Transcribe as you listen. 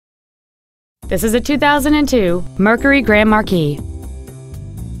This is a 2002 Mercury Grand Marquis.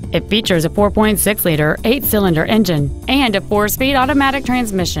 It features a 4.6-liter 8-cylinder engine and a 4-speed automatic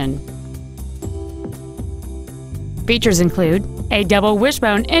transmission. Features include a double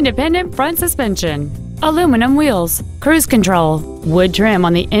wishbone independent front suspension, aluminum wheels, cruise control, wood trim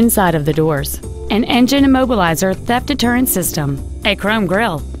on the inside of the doors, an engine immobilizer theft deterrent system, a chrome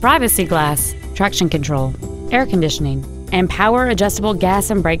grille, privacy glass, traction control, air conditioning, and power adjustable gas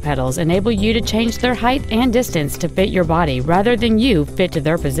and brake pedals enable you to change their height and distance to fit your body rather than you fit to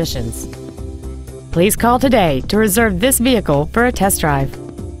their positions. Please call today to reserve this vehicle for a test drive.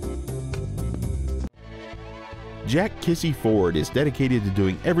 Jack Kissee Ford is dedicated to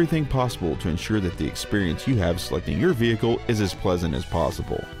doing everything possible to ensure that the experience you have selecting your vehicle is as pleasant as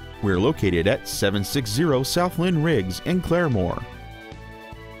possible. We're located at 760 S Lynn Riggs in Claremore.